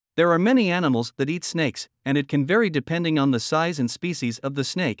There are many animals that eat snakes, and it can vary depending on the size and species of the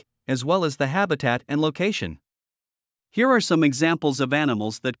snake, as well as the habitat and location. Here are some examples of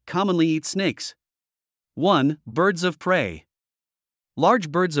animals that commonly eat snakes. 1. Birds of prey. Large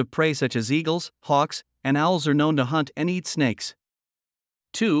birds of prey such as eagles, hawks, and owls are known to hunt and eat snakes.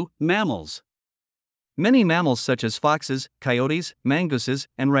 2. Mammals. Many mammals such as foxes, coyotes, mongooses,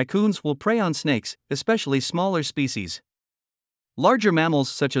 and raccoons will prey on snakes, especially smaller species. Larger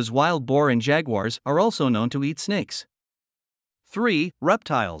mammals such as wild boar and jaguars are also known to eat snakes. 3.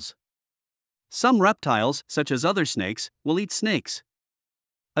 Reptiles. Some reptiles, such as other snakes, will eat snakes.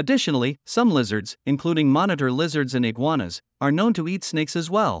 Additionally, some lizards, including monitor lizards and iguanas, are known to eat snakes as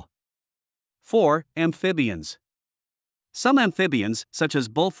well. 4. Amphibians. Some amphibians, such as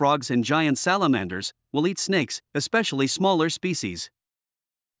bullfrogs and giant salamanders, will eat snakes, especially smaller species.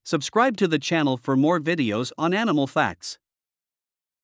 Subscribe to the channel for more videos on animal facts.